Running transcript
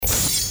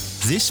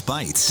This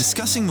Bites,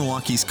 discussing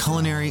Milwaukee's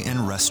culinary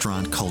and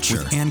restaurant culture.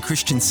 With Ann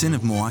Christensen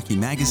of Milwaukee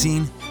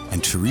Magazine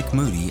and Tarik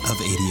Moody of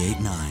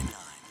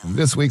 88.9. In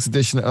this week's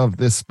edition of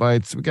This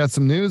Bites, we got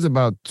some news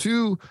about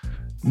two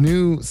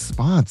new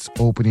spots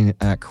opening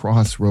at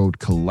Crossroad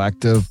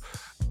Collective.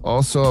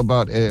 Also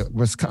about a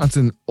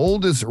Wisconsin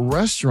oldest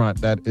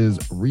restaurant that is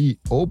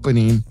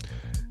reopening,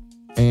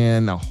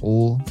 and a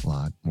whole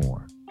lot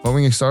more. But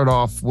we can start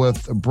off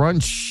with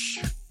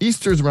brunch.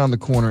 Easter's around the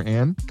corner,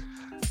 Ann.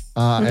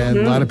 And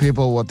a lot of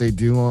people, what they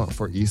do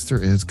for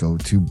Easter is go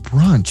to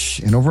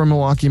brunch. And over in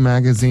Milwaukee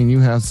Magazine, you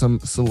have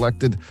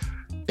selected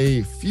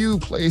a few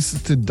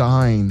places to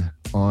dine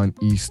on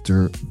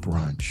Easter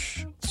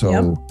brunch.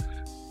 So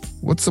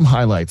what's some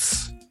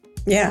highlights?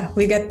 Yeah,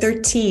 we got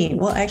 13.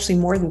 Well, actually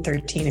more than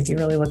 13 if you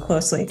really look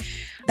closely.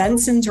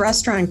 Benson's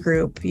Restaurant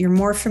Group. You're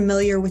more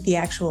familiar with the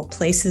actual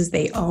places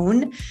they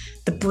own.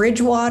 The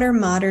Bridgewater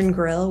Modern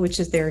Grill, which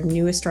is their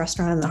newest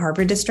restaurant in the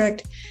Harbor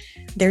District.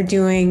 They're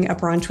doing a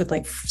brunch with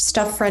like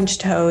stuffed French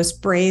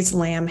toast, braised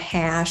lamb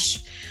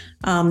hash.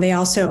 They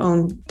also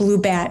own Blue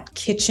Bat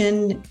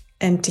Kitchen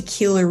and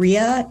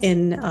Tequileria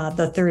in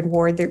the Third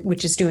Ward,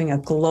 which is doing a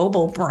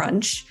global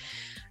brunch.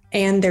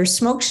 And their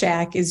Smoke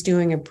Shack is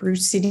doing a Brew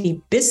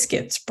City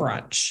Biscuits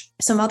brunch.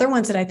 Some other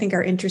ones that I think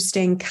are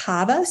interesting,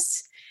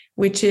 Cavas,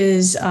 which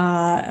is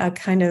a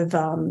kind of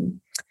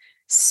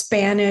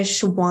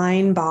Spanish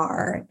wine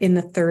bar in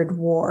the Third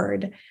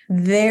Ward.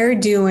 They're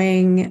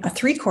doing a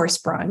 3-course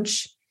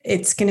brunch.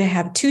 It's going to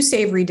have 2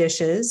 savory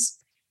dishes,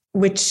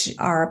 which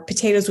are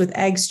potatoes with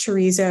eggs,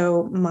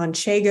 chorizo,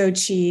 manchego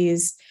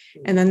cheese,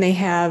 and then they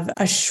have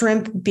a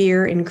shrimp,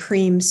 beer, and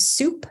cream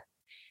soup.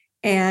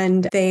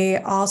 And they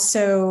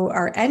also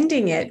are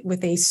ending it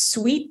with a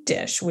sweet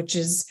dish, which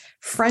is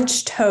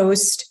French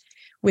toast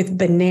with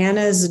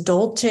bananas,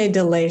 dulce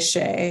de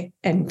leche,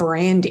 and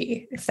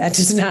brandy, if that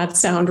does not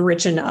sound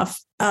rich enough.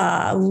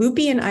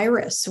 Loopy and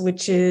Iris,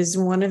 which is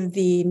one of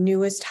the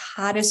newest,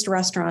 hottest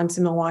restaurants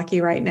in Milwaukee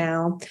right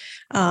now.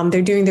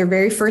 They're doing their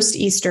very first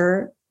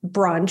Easter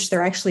brunch.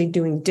 They're actually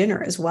doing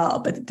dinner as well,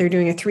 but they're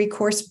doing a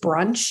 3-course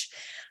brunch.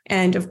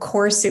 And of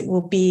course, it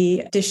will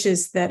be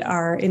dishes that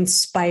are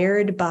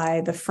inspired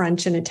by the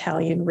French and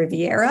Italian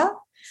Riviera.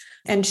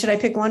 And should I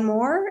pick one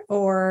more?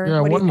 Or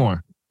yeah, one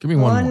more. Give me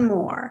one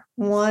more.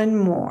 One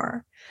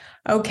more.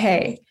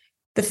 Okay.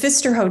 The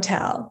Pfister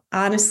Hotel.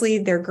 Honestly,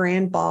 their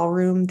grand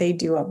ballroom, they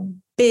do a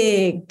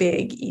big,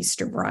 big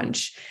Easter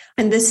brunch.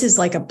 And this is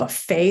like a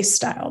buffet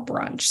style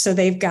brunch. So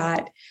they've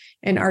got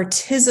an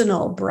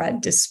artisanal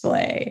bread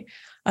display,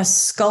 a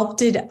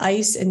sculpted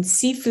ice and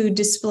seafood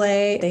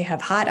display. They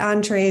have hot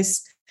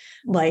entrees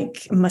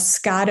like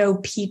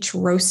Moscato peach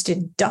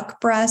roasted duck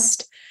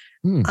breast,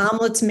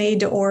 omelets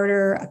made to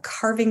order, a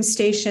carving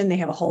station. They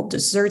have a whole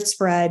dessert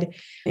spread.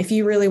 If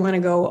you really want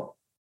to go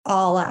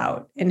all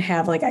out and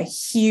have like a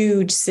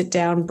huge sit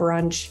down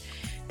brunch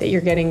that you're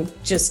getting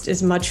just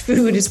as much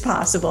food as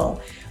possible,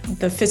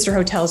 the Pfister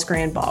Hotel's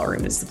Grand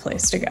Ballroom is the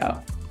place to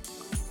go.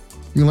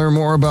 You can learn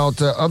more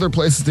about other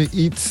places to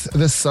eat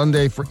this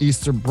Sunday for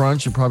Easter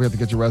brunch. You probably have to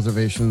get your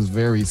reservations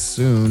very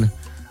soon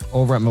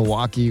over at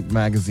Milwaukee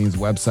Magazine's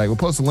website. We'll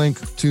post a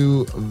link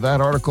to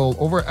that article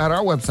over at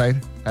our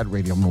website at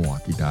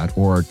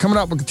radiomilwaukee.org. Coming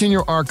up, we'll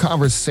continue our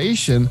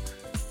conversation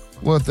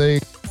with a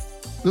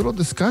little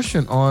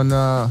discussion on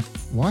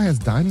why has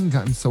dining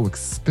gotten so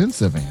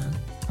expensive, Ann?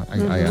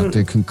 I have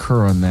to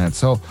concur on that.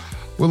 So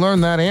we'll learn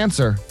that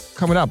answer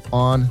coming up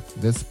on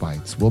This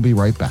Bites. We'll be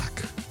right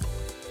back.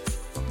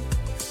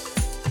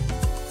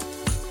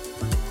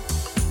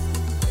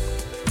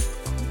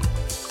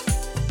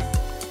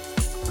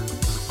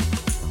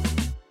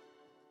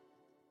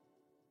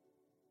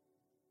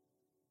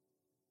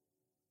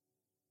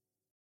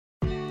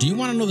 Do you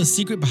want to know the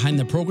secret behind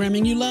the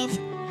programming you love?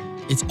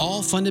 It's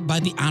all funded by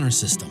the Honor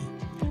System.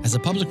 As a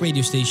public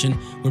radio station,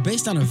 we're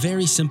based on a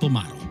very simple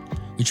model.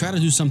 We try to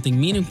do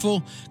something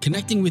meaningful,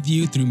 connecting with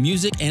you through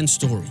music and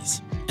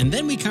stories. And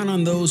then we count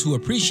on those who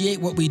appreciate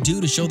what we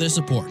do to show their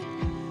support.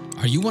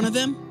 Are you one of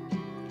them?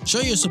 Show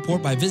your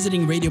support by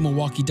visiting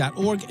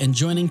radiomilwaukee.org and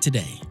joining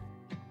today.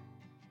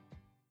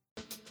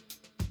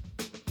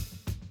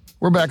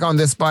 We're back on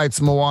This Bites,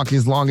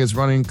 Milwaukee's longest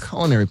running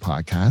culinary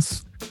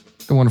podcast.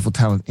 The wonderful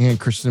talent Ann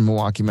Christensen,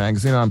 Milwaukee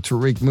Magazine. I'm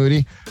Tarik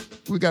Moody.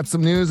 We got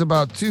some news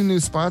about 2 new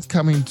spots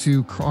coming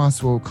to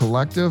Crossroad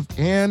Collective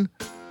and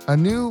a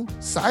new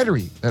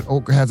cidery that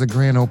has a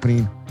grand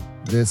opening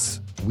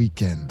this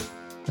weekend.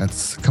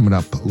 That's coming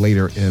up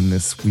later in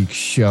this week's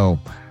show.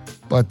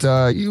 But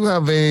you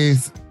have a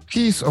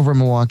piece over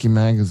Milwaukee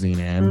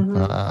Magazine, Ann.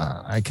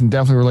 I can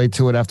definitely relate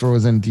to it after I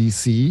was in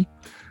D.C.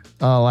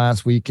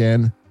 Last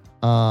weekend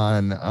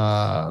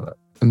on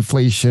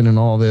inflation and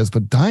all this.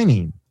 But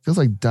dining. Feels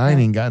like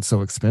dining got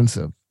so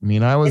expensive. I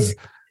mean, I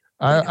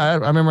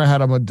remember I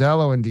had a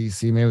Modelo in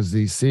DC, maybe it was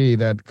DC,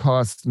 that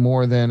cost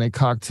more than a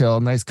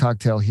nice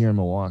cocktail here in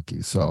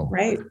Milwaukee. So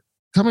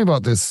tell me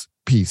about this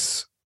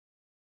piece.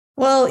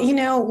 Well,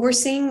 we're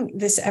seeing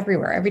this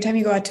everywhere. Every time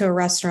you go out to a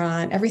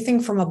restaurant, everything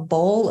from a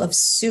bowl of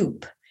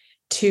soup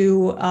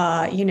to,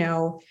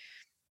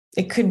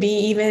 It could be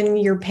even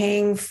you're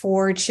paying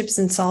for chips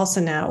and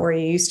salsa now, where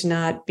you used to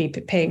not be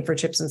paying for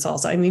chips and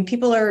salsa. I mean,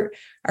 people are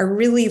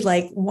really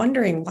like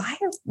wondering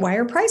why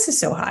are prices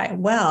so high?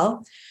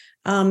 Well,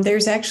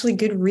 there's actually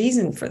good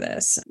reason for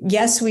this.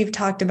 Yes, we've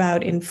talked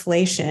about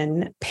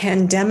inflation,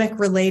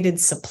 pandemic-related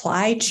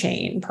supply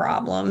chain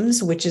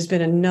problems, which has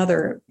been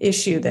another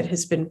issue that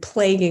has been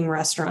plaguing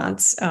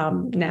restaurants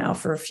now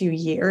for a few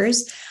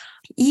years.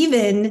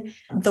 Even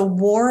the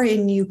war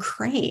in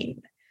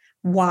Ukraine.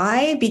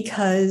 Why?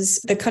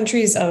 Because the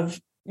countries of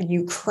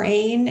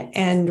Ukraine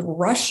and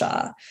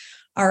Russia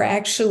are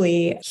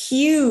actually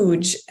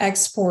huge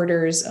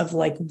exporters of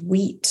like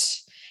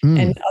wheat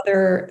and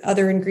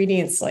other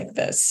ingredients like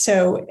this.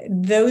 So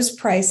those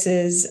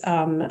prices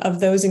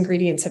of those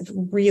ingredients have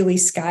really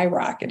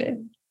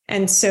skyrocketed.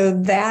 And so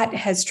that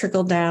has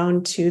trickled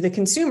down to the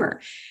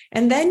consumer.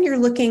 And then you're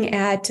looking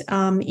at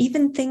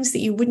even things that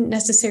you wouldn't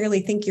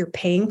necessarily think you're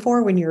paying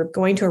for when you're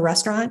going to a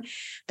restaurant,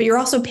 but you're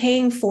also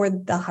paying for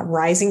the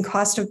rising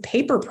cost of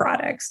paper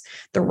products,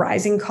 the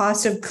rising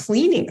cost of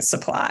cleaning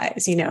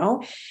supplies,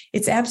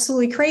 it's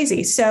absolutely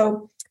crazy.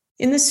 So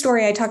in this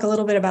story, I talk a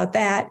little bit about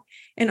that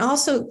and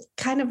also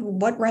kind of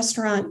what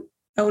restaurant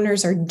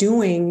owners are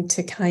doing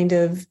to kind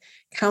of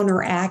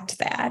counteract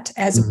that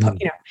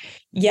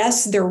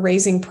yes, they're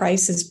raising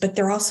prices, but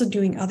they're also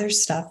doing other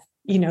stuff,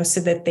 so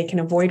that they can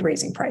avoid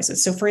raising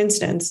prices. So for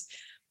instance,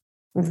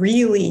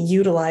 really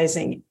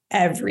utilizing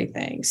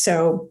everything.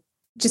 So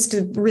just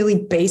a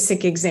really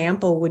basic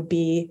example would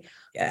be,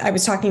 I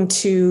was talking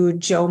to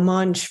Joe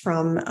Munch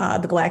from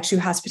the Black Shoe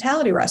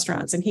Hospitality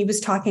Restaurants, and he was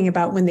talking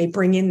about when they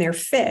bring in their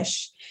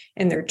fish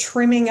and they're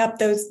trimming up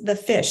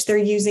the fish, they're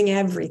using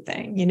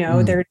everything,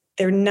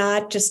 they're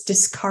not just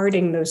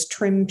discarding those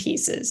trim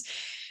pieces.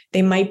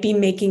 They might be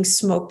making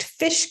smoked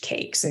fish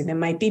cakes, and they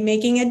might be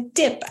making a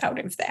dip out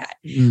of that.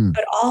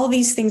 But all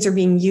these things are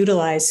being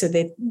utilized so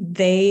that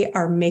they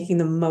are making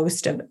the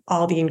most of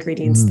all the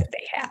ingredients that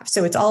they have.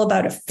 So it's all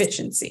about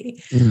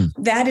efficiency.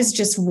 That is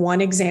just one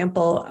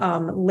example.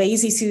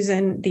 Lazy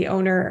Susan, the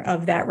owner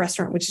of that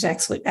restaurant, which is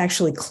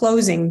actually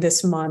closing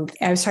this month,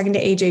 I was talking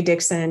to AJ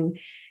Dixon.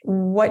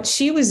 What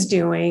she was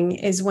doing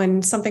is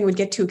when something would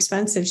get too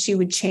expensive, she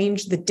would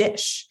change the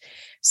dish.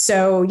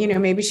 So,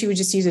 maybe she would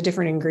just use a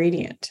different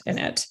ingredient in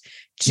it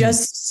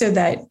just so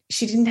that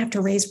she didn't have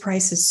to raise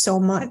prices so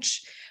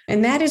much.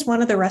 And that is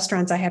one of the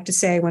restaurants, I have to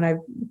say, when I've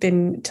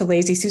been to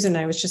Lazy Susan,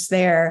 I was just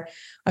there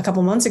a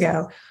couple months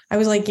ago. I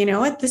was like, you know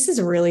what, this is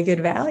a really good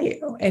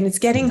value. And it's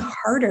getting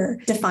harder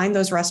to find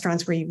those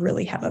restaurants where you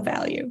really have a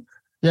value.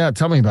 Yeah,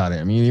 tell me about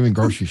it. I mean, even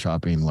grocery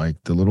shopping, like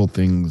the little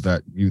things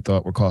that you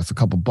thought would cost a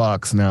couple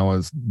bucks now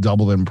is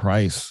doubled in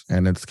price.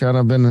 And it's kind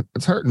of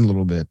it's hurting a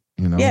little bit.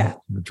 Yeah,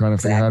 we're trying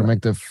to figure out how to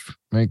make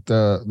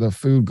the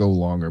food go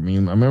longer. I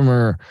mean, I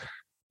remember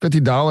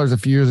 $50 a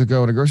few years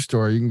ago in a grocery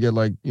store, you can get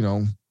like,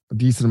 a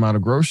decent amount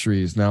of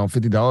groceries. Now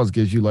 $50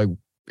 gives you like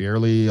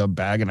barely a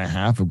bag and a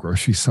half of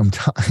groceries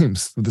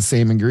sometimes with the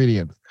same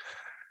ingredients.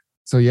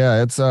 So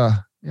yeah, it's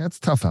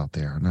tough out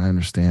there. And I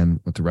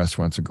understand what the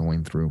restaurants are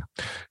going through.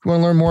 If you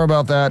want to learn more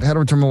about that, head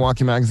over to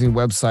Milwaukee Magazine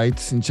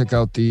website and check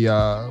out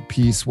the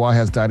piece, Why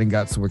Has Dining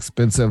Got So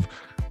Expensive?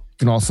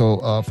 You can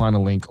also find a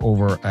link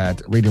over at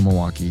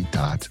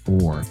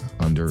radiomilwaukee.org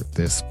under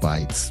This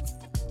Bites.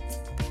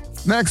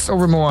 Next,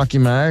 over Milwaukee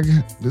Mag,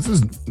 this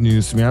is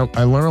news to me.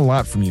 I learned a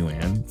lot from you,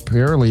 Ann.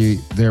 Apparently,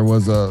 there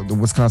was the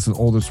Wisconsin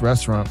oldest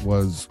restaurant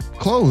was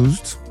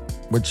closed,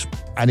 which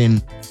I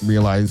didn't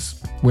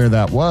realize where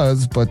that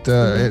was, but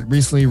it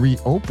recently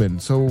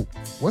reopened. So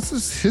what's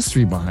this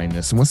history behind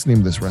this, and what's the name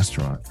of this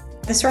restaurant?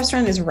 This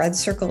restaurant is Red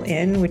Circle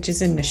Inn, which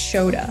is in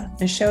Neshota.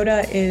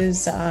 Neshota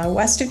is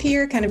west of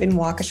here, kind of in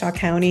Waukesha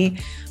County.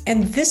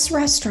 And this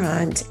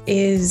restaurant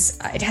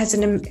it has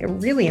a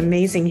really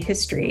amazing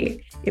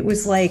history. It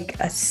was like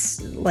a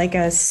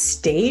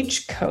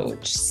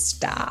stagecoach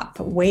stop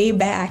way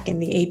back in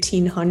the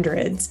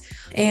 1800s.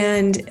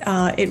 And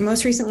it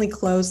most recently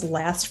closed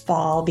last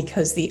fall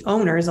because the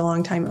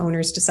longtime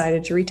owners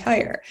decided to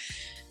retire.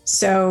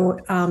 So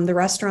the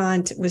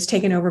restaurant was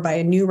taken over by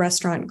a new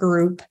restaurant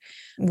group,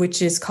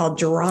 which is called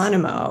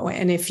Geronimo.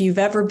 And if you've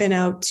ever been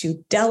out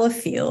to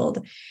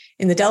Delafield,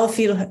 in the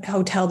Delafield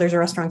Hotel, there's a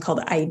restaurant called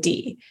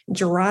ID.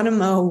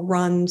 Geronimo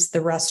runs the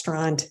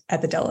restaurant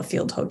at the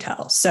Delafield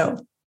Hotel.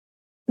 So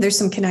there's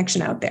some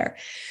connection out there.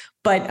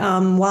 But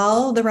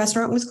while the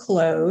restaurant was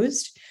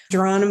closed,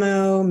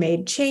 Geronimo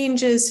made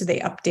changes. So they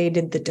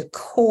updated the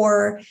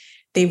decor.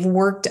 They've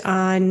worked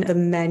on the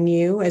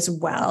menu as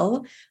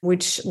well,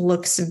 which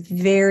looks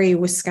very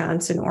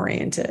Wisconsin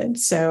oriented.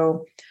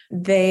 So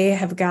they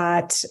have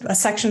got a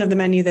section of the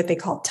menu that they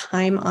call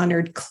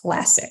time-honored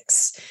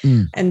classics.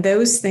 And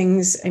those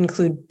things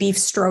include beef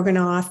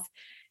stroganoff,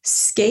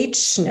 skate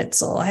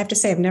schnitzel. I have to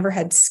say, I've never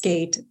had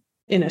skate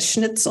in a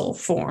schnitzel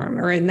form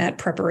or in that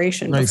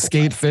preparation. Like before.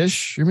 skate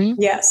fish, you mean?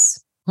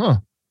 Yes. Huh.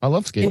 I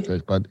love skate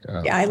fish, but...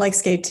 Yeah, I like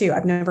skate too.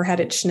 I've never had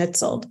it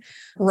schnitzeled.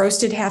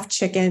 Roasted half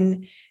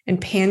chicken and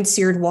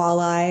pan-seared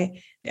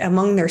walleye.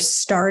 Among their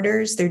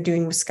starters, they're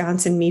doing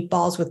Wisconsin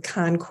meatballs with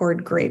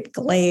Concord grape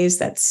glaze.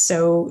 That's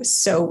so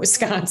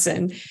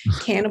Wisconsin.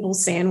 Cannibal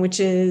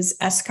sandwiches,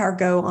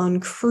 escargot en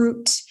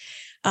croûte.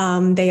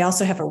 They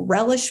also have a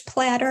relish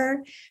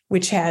platter,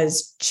 which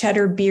has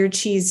cheddar beer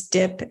cheese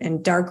dip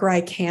and dark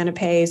rye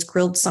canapes,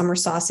 grilled summer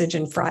sausage,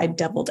 and fried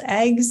deviled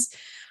eggs.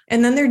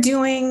 And then they're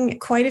doing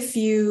quite a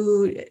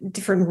few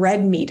different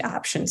red meat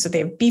options. So they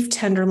have beef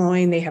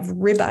tenderloin, they have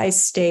ribeye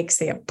steaks,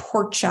 they have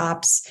pork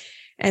chops.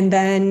 And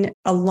then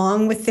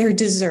along with their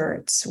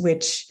desserts,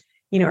 which,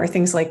 are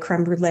things like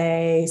creme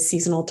brulee,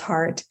 seasonal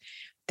tart,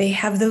 they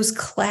have those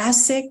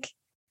classic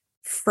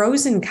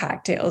frozen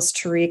cocktails,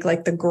 Tarik,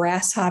 like the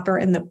grasshopper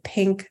and the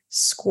pink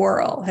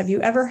squirrel. Have you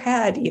ever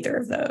had either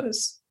of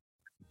those?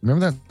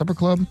 Remember that supper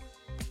club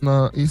on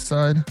the east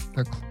side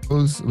that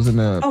closed? It was in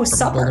the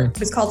Supper. building? It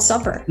was called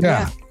Supper.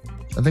 Yeah.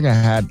 I think I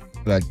had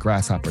that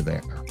grasshopper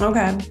there.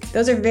 Okay.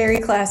 Those are very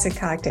classic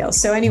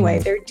cocktails. So anyway,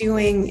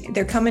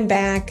 they're coming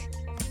back,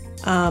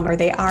 or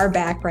they are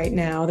back right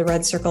now, the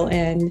Red Circle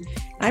Inn.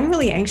 I'm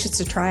really anxious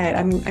to try it.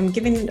 I'm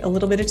giving a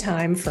little bit of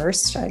time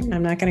first.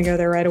 I'm not going to go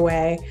there right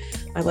away.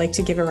 I like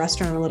to give a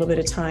restaurant a little bit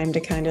of time to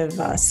kind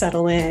of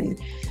settle in.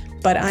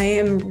 But I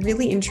am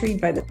really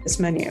intrigued by this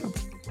menu.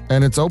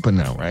 And it's open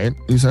now, right?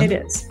 You said?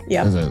 It is.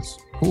 Yeah. It is.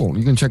 Cool.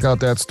 You can check out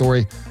that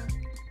story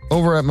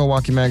over at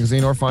Milwaukee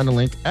Magazine or find a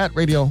link at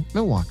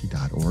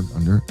radiomilwaukee.org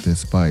under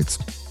This Bites.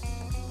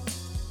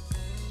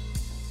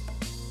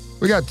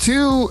 We got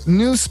 2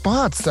 new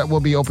spots that will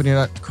be opening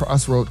at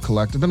Crossroad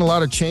Collective. Been a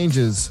lot of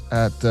changes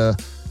at the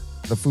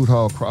food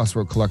hall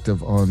Crossroad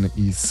Collective on the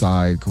east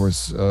side. Of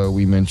course,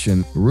 we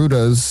mentioned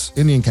Ruda's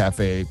Indian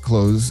Cafe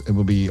closed. It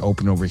will be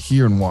open over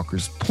here in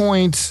Walker's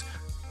Point.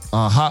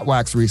 Hot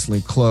Wax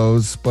recently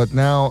closed, but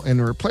now in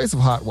replace of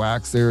Hot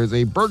Wax, there is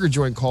a burger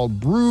joint called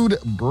Brewed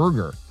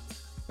Burger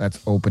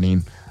that's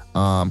opening.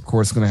 Of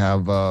course, going to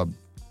have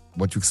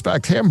what you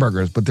expect,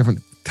 hamburgers, but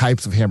different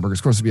types of hamburgers.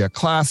 Of course, it'll be a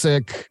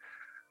classic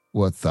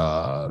with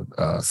a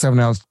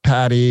 7-ounce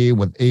patty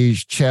with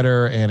aged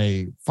cheddar and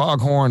a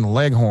foghorn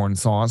leghorn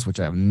sauce, which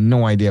I have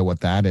no idea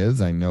what that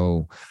is. I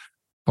know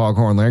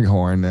foghorn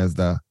leghorn as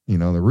the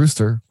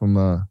rooster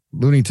from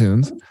Looney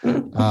Tunes.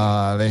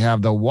 They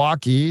have the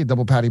Milwaukee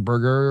double patty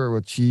burger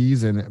with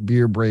cheese and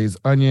beer braised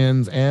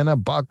onions and a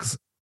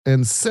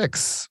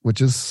 $1.06,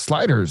 which is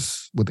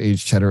sliders with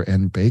aged cheddar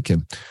and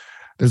bacon.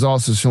 There's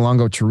also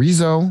Chilango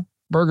chorizo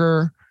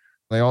burger.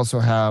 They also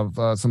have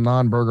some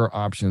non-burger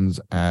options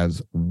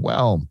as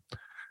well.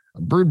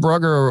 Brewed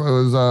Burger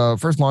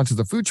was first launched as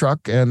a food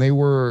truck, and they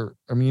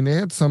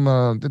had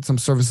some did some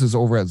services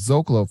over at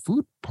Zocalo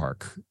Food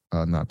Park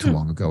not too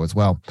long ago as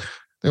well.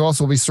 They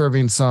also will be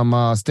serving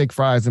some steak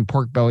fries and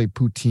pork belly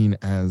poutine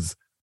as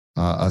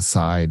a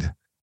side.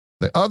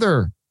 The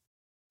other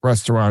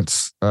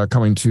restaurants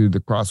coming to the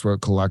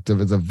Crossroad Collective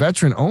is a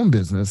veteran-owned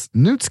business,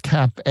 Newt's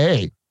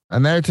Cafe.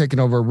 And they're taking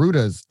over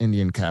Ruda's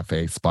Indian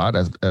Cafe spot,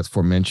 as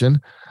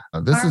aforementioned.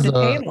 This is the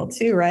table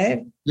too,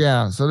 right?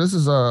 Yeah. So this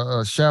is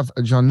a chef,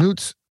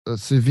 Jean-Nut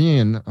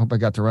Sivian. I hope I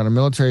got to run a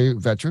military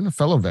veteran, a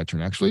fellow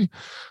veteran actually,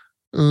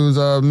 whose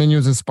menu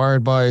is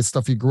inspired by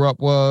stuff he grew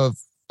up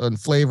with and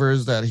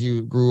flavors that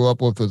he grew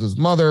up with his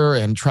mother,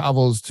 and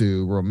travels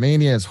to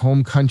Romania, his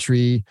home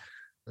country.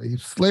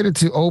 He's slated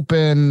to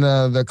open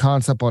the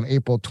concept on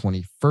April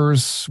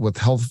 21st with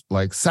health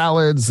like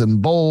salads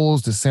and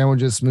bowls to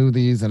sandwiches,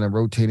 smoothies, and a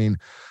rotating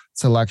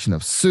selection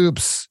of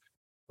soups.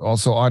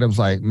 Also items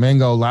like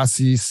mango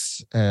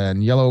lassis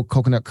and yellow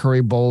coconut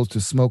curry bowls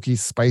to smoky,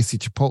 spicy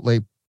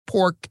chipotle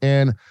pork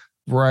and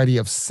variety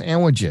of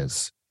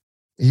sandwiches.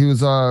 He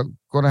was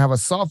going to have a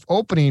soft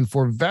opening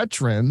for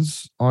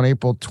veterans on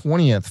April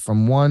 20th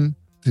from 1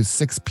 to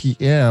 6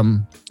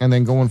 p.m. And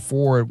then going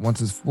forward,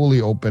 once it's fully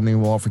open, they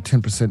will offer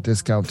 10%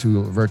 discount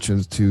to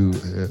veterans to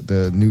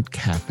the Newt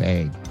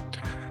Cafe.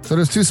 So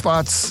there's 2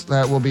 spots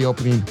that will be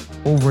opening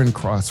over in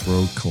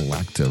Crossroad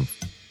Collective.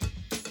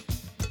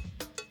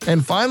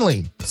 And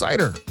finally,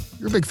 cider.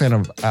 You're a big fan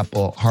of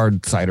apple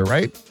hard cider,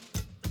 right?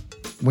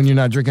 When you're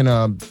not drinking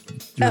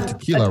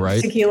tequila,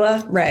 right?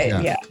 Tequila, right?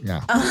 Yeah. You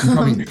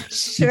probably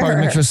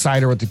mix your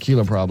cider with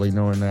tequila, probably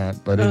knowing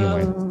that. But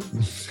anyway,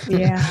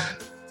 yeah.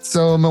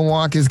 So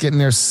Milwaukee is getting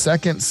their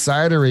second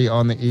cidery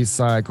on the east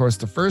side. Of course,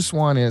 the first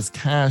one is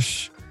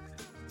Cash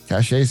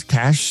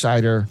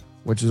Cider,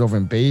 which is over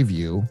in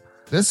Bayview.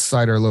 This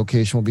cider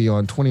location will be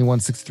on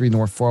 2163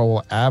 North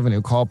Farwell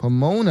Avenue, called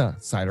Pomona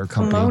Cider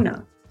Company.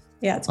 Pomona.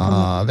 Yeah, it's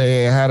Pomona.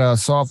 They had a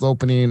soft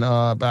opening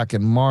back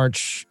in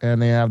March,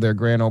 and they have their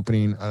grand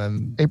opening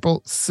on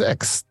April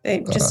 6th.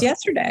 Just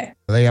yesterday.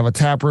 They have a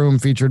tap room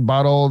featured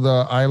bottled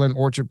Island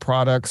Orchard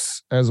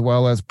products, as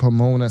well as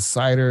Pomona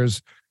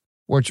ciders,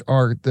 which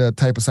are the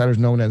type of ciders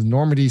known as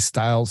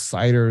Normandy-style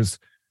ciders.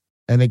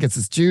 And it gets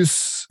its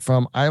juice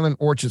from Island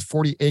Orchard's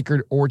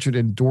 40-acre orchard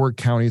in Door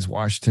County's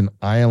Washington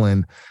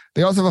Island.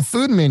 They also have a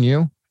food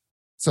menu.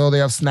 So they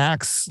have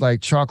snacks like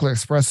chocolate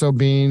espresso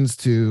beans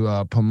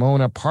to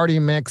Pomona party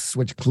mix,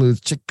 which includes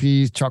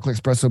chickpeas, chocolate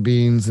espresso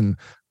beans, and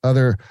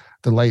other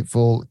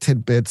delightful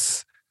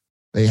tidbits.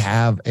 They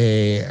have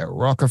a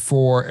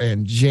Roquefort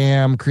and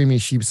jam, creamy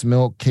sheep's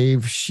milk,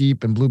 cave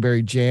sheep and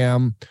blueberry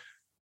jam,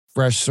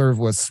 fresh served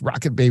with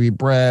rocket baby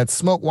bread,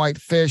 smoked white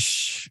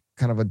fish,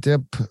 kind of a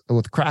dip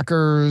with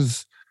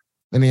crackers.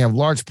 Then they have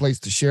large plates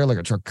to share, like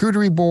a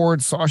charcuterie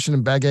board, sausage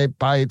and baguette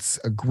bites,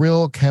 a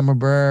grilled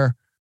camembert,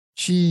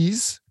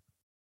 cheese,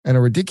 and a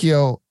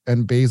radicchio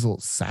and basil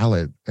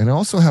salad. And they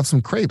also have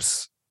some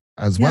crepes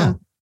as well.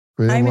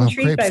 I'm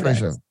intrigued by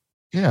this.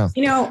 Yeah.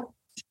 You know,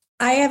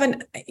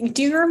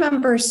 do you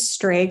remember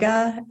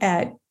Strega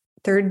at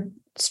 3rd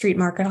Street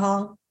Market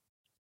Hall?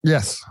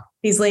 Yes.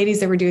 These ladies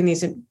that were doing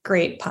these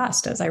great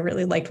pastas. I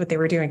really liked what they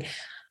were doing.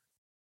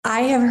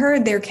 I have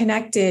heard they're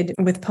connected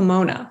with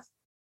Pomona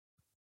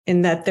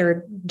in that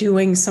they're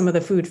doing some of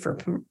the food for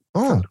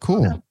Pomona,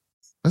 cool.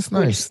 That's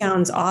nice. Which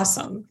sounds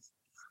awesome.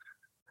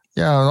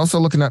 Yeah, and also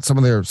looking at some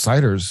of their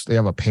ciders. They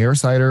have a pear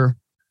cider,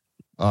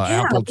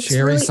 apple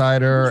cherry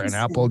cider, an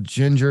apple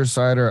ginger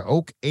cider,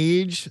 oak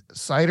age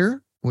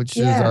cider, which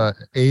is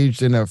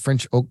aged in a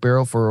French oak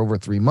barrel for over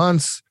 3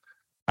 months,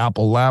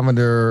 apple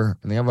lavender,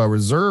 and they have a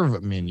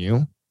reserve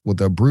menu with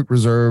a Brut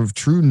Reserve,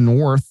 True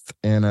North,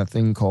 and a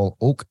thing called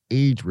Oak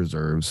Age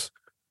Reserves.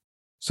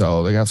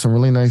 So they have some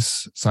really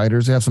nice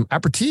ciders. They have some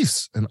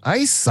aperitifs, an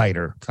ice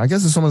cider. I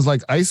guess if someone's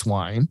like ice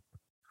wine.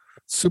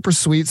 Super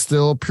sweet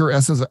still, pure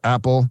essence of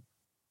apple.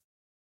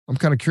 I'm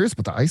kind of curious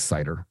about the ice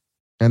cider.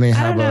 And they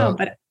have I don't know,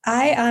 but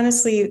I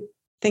honestly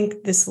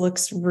think this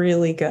looks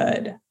really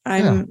good.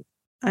 I'm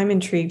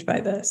intrigued by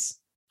this.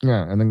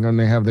 Yeah, and then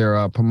they have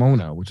their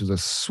Pomona, which is a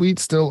sweet,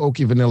 still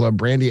oaky vanilla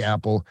brandy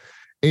apple,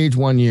 aged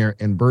 1 year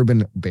in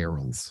bourbon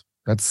barrels.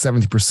 That's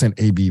 70%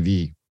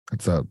 ABV.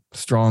 That's a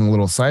strong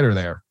little cider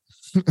there.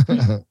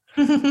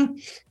 Do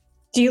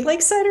you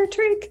like cider,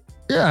 Tarik?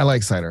 Yeah, I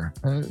like cider.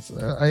 I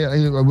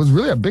was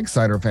really a big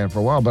cider fan for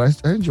a while, but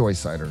I enjoy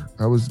cider.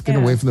 I was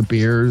getting away from the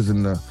beers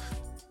and the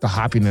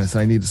hoppiness.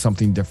 I needed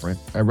something different.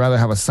 I'd rather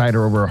have a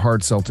cider over a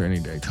hard seltzer any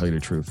day, tell you the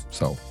truth.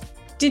 So,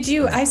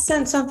 I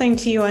sent something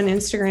to you on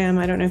Instagram.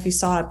 I don't know if you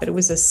saw it, but it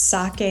was a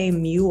sake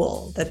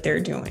mule that they're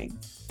doing.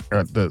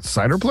 At the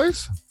cider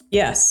place?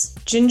 Yes.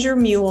 Ginger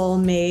mule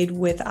made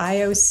with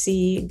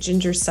IOC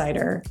ginger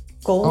cider,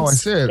 gold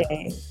sake,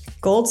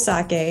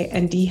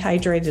 and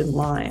dehydrated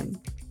lime.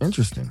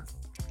 Interesting.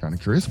 Kind of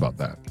curious about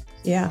that.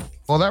 Yeah.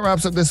 Well, that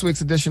wraps up this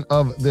week's edition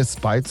of This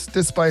Bites.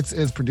 This Bites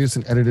is produced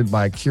and edited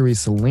by Kiri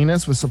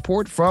Salinas with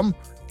support from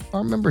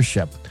our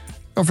membership.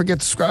 Don't forget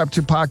to subscribe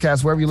to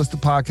podcasts wherever you listen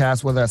to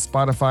podcasts, whether that's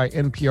Spotify,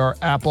 NPR,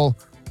 Apple,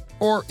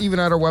 or even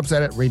at our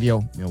website at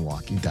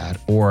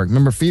radiomilwaukee.org.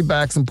 Remember,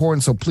 feedback's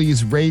important, so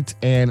please rate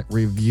and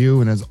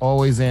review. And as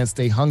always, Ann,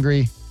 stay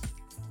hungry.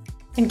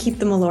 And keep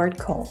the Malort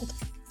cold.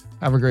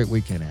 Have a great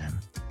weekend, Ann.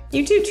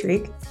 You too,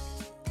 Tarik.